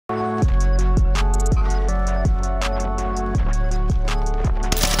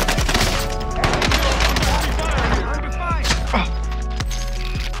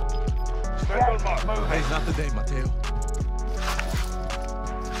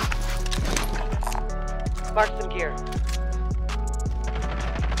Mark some gear.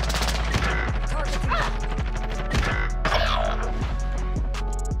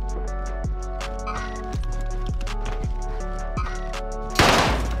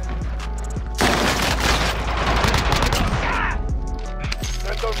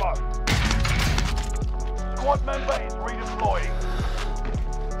 Squad member is redeploying.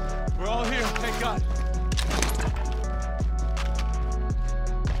 We're all here, thank God.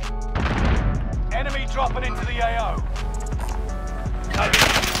 Enemy dropping into the AO.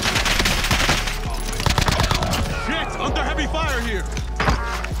 Shit! Under heavy fire here!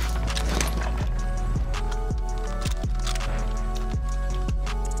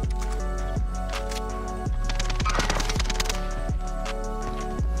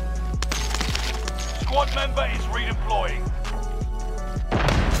 Squad member is redeploying.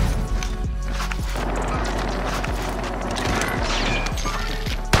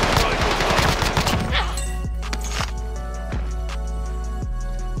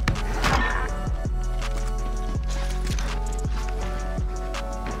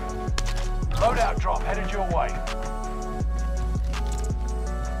 Loadout drop headed your way.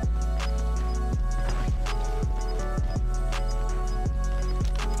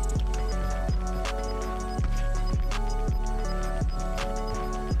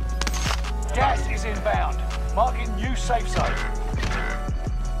 Gas is inbound. Marking new safe zone.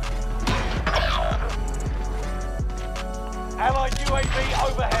 Allied UAV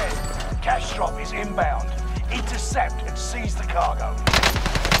overhead. Cash drop is inbound. Intercept and seize the cargo.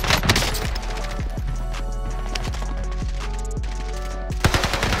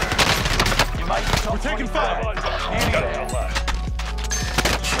 We're taking fire.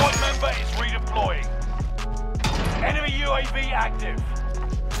 Squad member is redeploying. Enemy UAV active.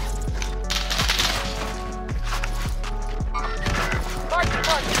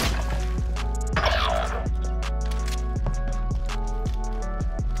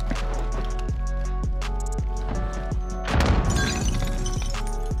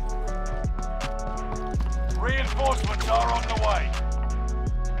 Reinforcements are on the way.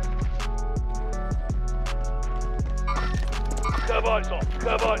 Curve eyes on.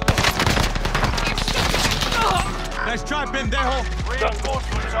 Nice try, pendejo.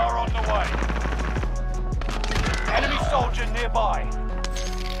 Reinforcements are on the way. Enemy soldier nearby.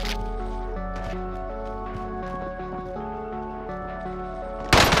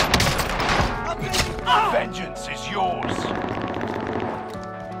 Vengeance is yours.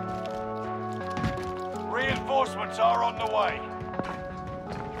 Reinforcements are on the way.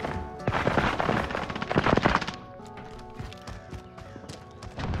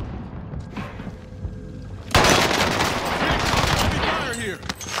 Here.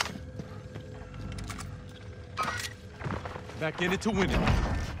 Back in it to win it.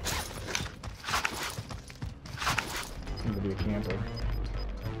 Seems to be a camper.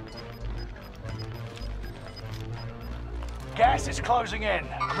 Gas is closing in.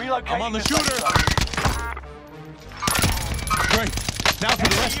 Relocating. I'm on the shooter. Great. Now for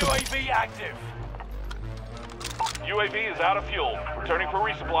the rest of UAV active. UAV is out of fuel. Returning for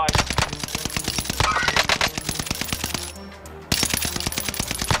resupply.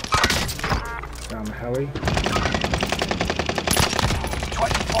 Down the heli.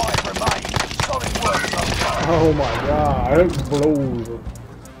 25 remain. Solid work so far. Oh my god, it blows.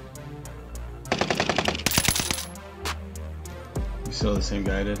 You saw the same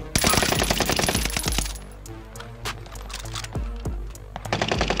guy did?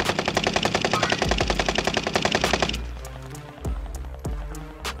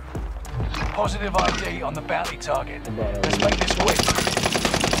 Positive ID on the bounty target. Let's make this quick.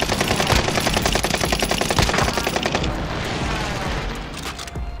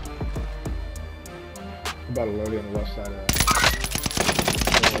 About to load it on the left side of that.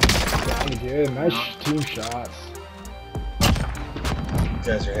 Down again. Nice team shots. You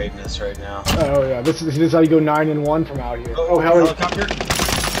guys are hating us right now. Oh yeah, this is how you go 9-1 from out here. Oh, heli. helicopter!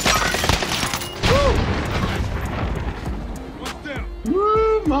 Woo!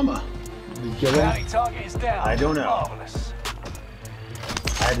 Woo, mama! Did you kill Bounty him? target is down. I don't know. Marvelous.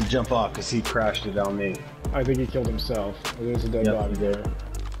 I had to jump off because he crashed it on me. I think he killed himself. There's a dead Yep, body there.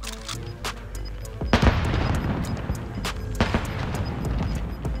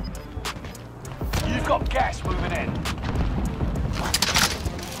 You've got gas moving in.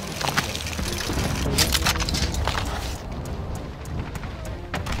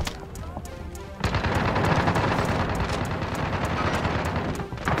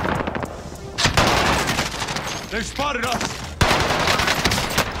 They've spotted us.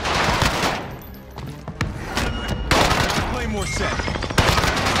 Claymore set.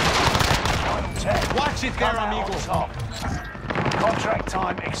 10. Watch it there, Come out amigo. on top. Contract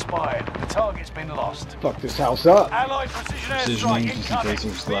time expired. The target's been lost. Fuck this house up. Allied precision Precision airstrike just in incoming. case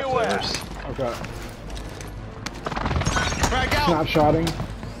there's Be aware. leftovers. Okay. Frag out. Snapshotting.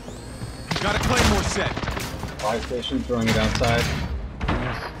 Got a claymore set. Fire station, throwing it outside.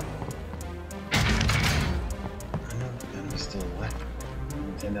 Nice. I know, enemy's still alive. I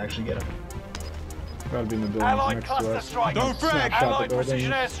intend to actually get him. Gotta be in the building Allied next to cluster us. strike. Don't frag. Snapshot the Allied building.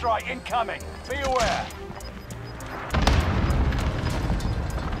 precision airstrike incoming. Be aware.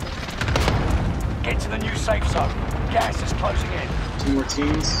 Get to the new safe zone. Gas is closing in. 2 more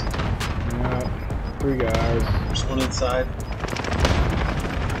teams. Yeah. 3 guys. There's one inside.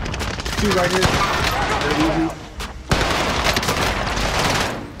 2 right here.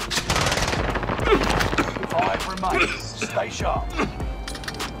 Five remain. Stay sharp.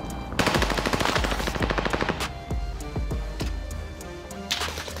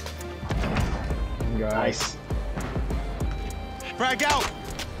 One guy. Nice. Frag out.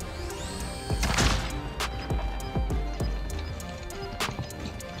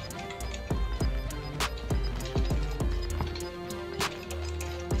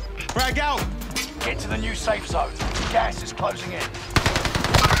 Frag out. Get to the new safe zone. Gas is closing in.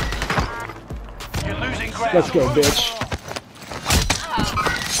 You're losing ground. Let's go, bitch.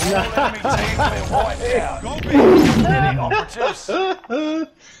 All enemy teams been wiped out. Go big. Any operatives?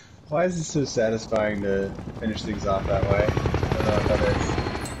 Why is it so satisfying to finish things off that way? I don't know what that is.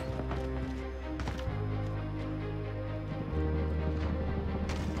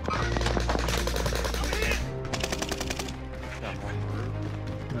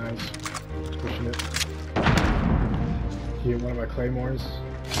 Nice. Pushing it. He hit one of my claymores.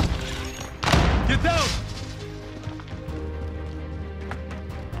 Get down.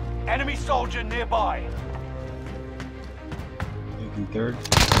 Enemy soldier nearby. Making third.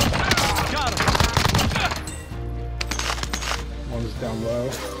 Got him. One's down low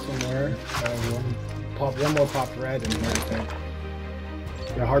somewhere. One more popped red in here, I think.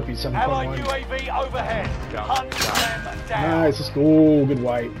 Yeah, heartbeat Allied 7.1. UAV overhead. Hunt them down. Nice, let's go. Good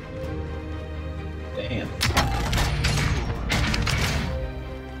white. Damn.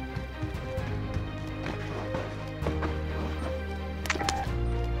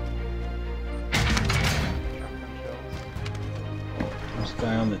 There's a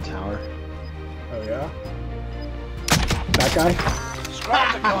guy on the tower. Oh yeah? That guy?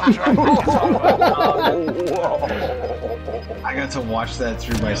 Scrap the contract. It's over. I got to watch that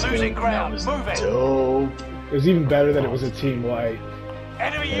through my You're scope. losing And that ground. was Move it. dope. It was even better that it was a team white.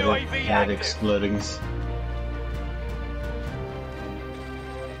 Enemy Head UAV active. explodings.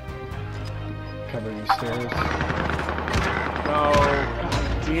 Covering the stairs. No.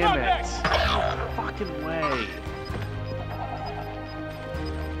 Damn it. No fucking way.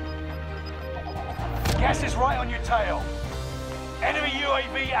 Gas is right on your tail. Enemy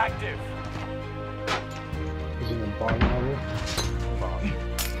UAV active. He's in the bottom level.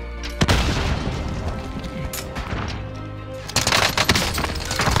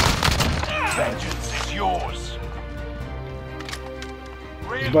 Vengeance is yours.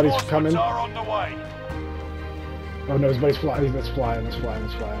 His buddy's Reinforcements coming. are on the way. Oh no, his buddy's flying. Let's flying.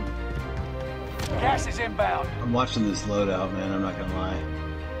 Gas is inbound. I'm watching this loadout, man. I'm not gonna lie.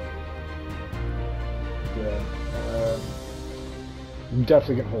 Yeah. I'm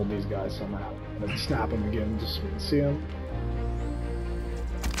definitely gonna hold these guys somehow. And then snap them again just so we can see them.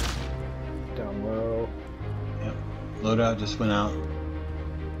 Down low. Yep. Loadout just went out.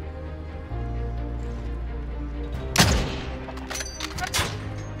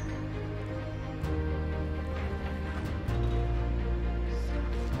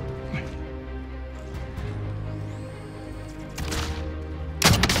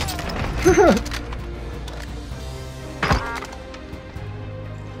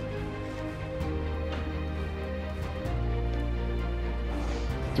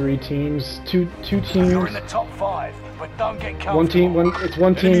 Three teams, two You're teams. in the top 5, but don't get comfortable. One team, it's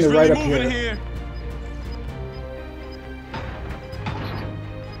one team. Enemy's They're really right up moving here. here.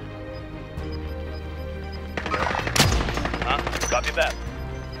 Copy that.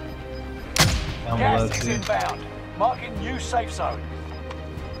 Down below Gas is too. inbound. Marking new safe zone.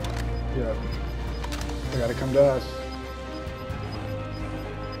 Yeah. They gotta come to us.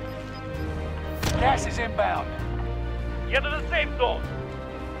 Gas is inbound. Get to the safe zone.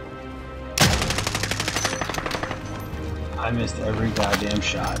 I missed every goddamn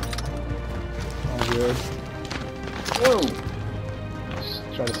shot. All good. Whoa! Just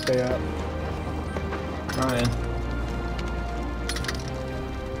try to stay up. Trying.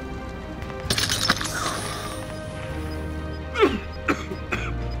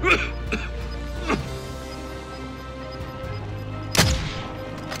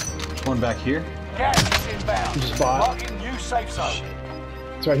 back here? Gas is inbound. He's spot. Marking new safe zone.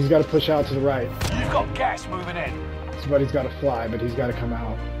 That's right, he's got to push out to the right. You've got gas moving in. Somebody's got to fly, but he's got to come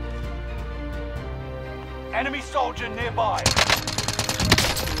out. Enemy soldier nearby.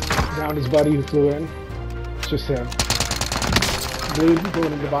 Down his buddy who flew in. It's just him. Bleed,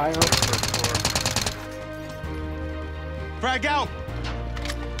 going into bio. Frag out!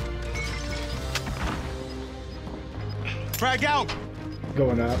 Frag out!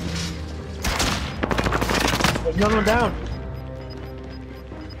 Going up. There's another one down.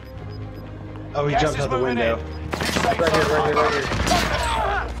 Oh, he Gas jumped is out the moving window. in. New safe Right here, zone right here, right marked. here.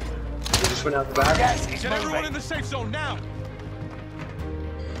 He just went out the back. Gas is Get everyone in moving. the safe zone now!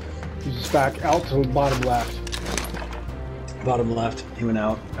 He's just back out to the bottom left. Bottom left. He went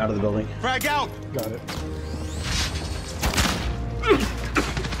out of the building. Frag out! Got it.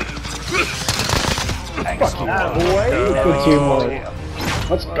 Excellent work. Boy, good teamwork.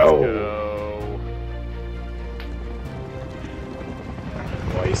 Let's go. Go.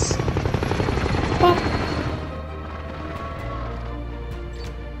 Nice.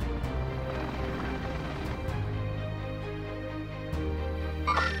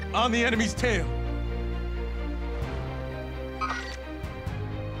 On the enemy's tail!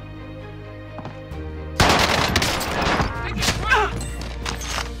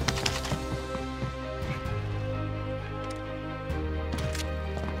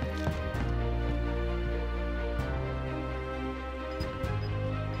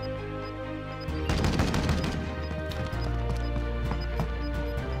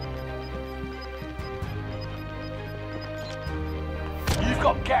 You've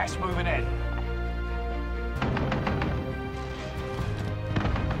got gas moving in.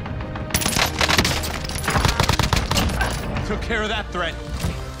 Took care of that threat.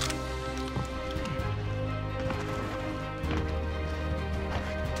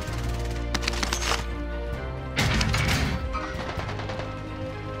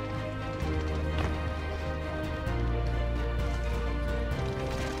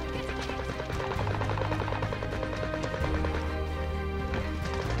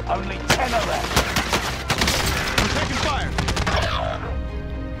 Only 10 are left. We're taking fire!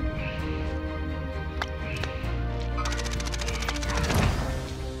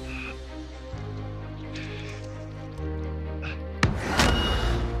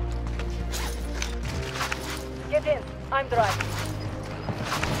 Get in. I'm driving.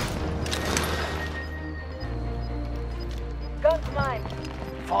 Guns mine.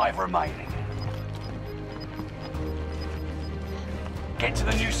 5 remaining. Get to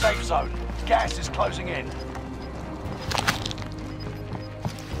the new safe zone. Gas is closing in.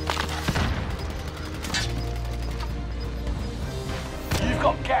 You've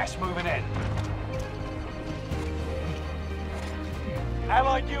got gas moving in.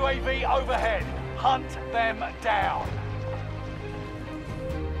 Allied UAV overhead. Hunt them down.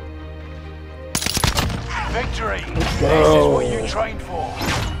 Victory. This is what you trained for.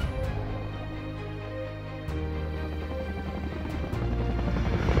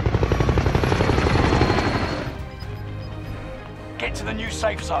 Get to the new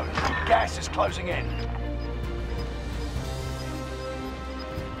safe zone. Gas is closing in.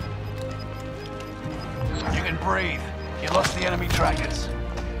 You can breathe. You lost the enemy trackers.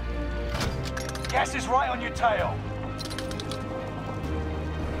 Gas is right on your tail.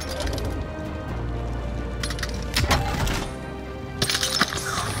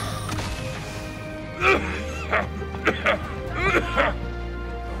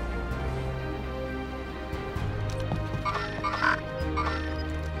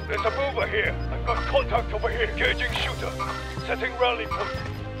 There's a mover here. I've got contact over here. Engaging shooter. Setting rally point.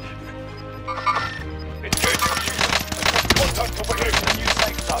 Engaging shooter. I've got contact over here. New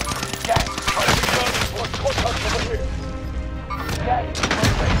safe zone. Gas is closing in. Rally point. Contact over here. Gas is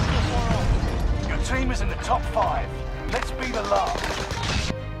moving. Your team is in the top 5. Let's be the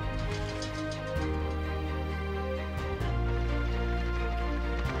last.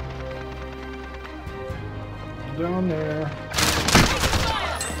 Down there.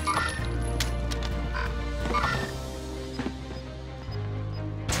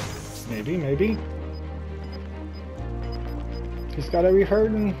 Maybe. He's got every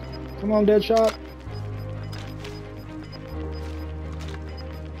hurting. Come on, Deadshot.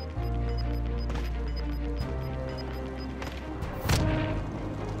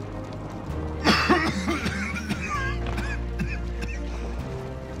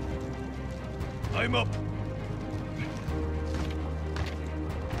 I'm up.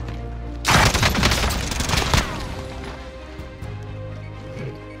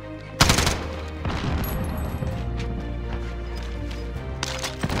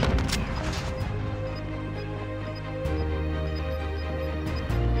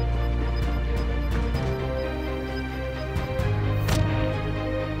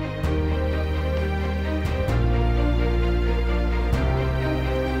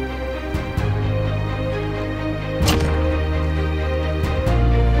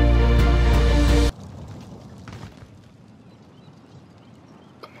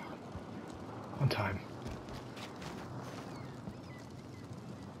 time.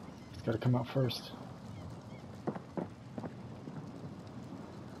 It's gotta come out first.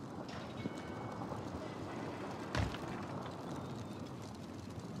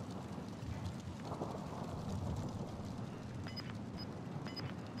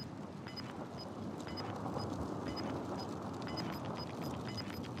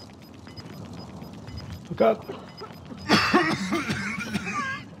 Look up.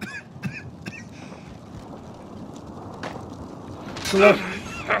 To the left.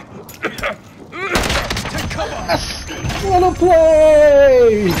 Take cover! What a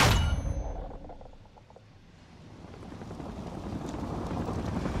play!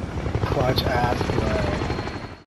 Clutch ass.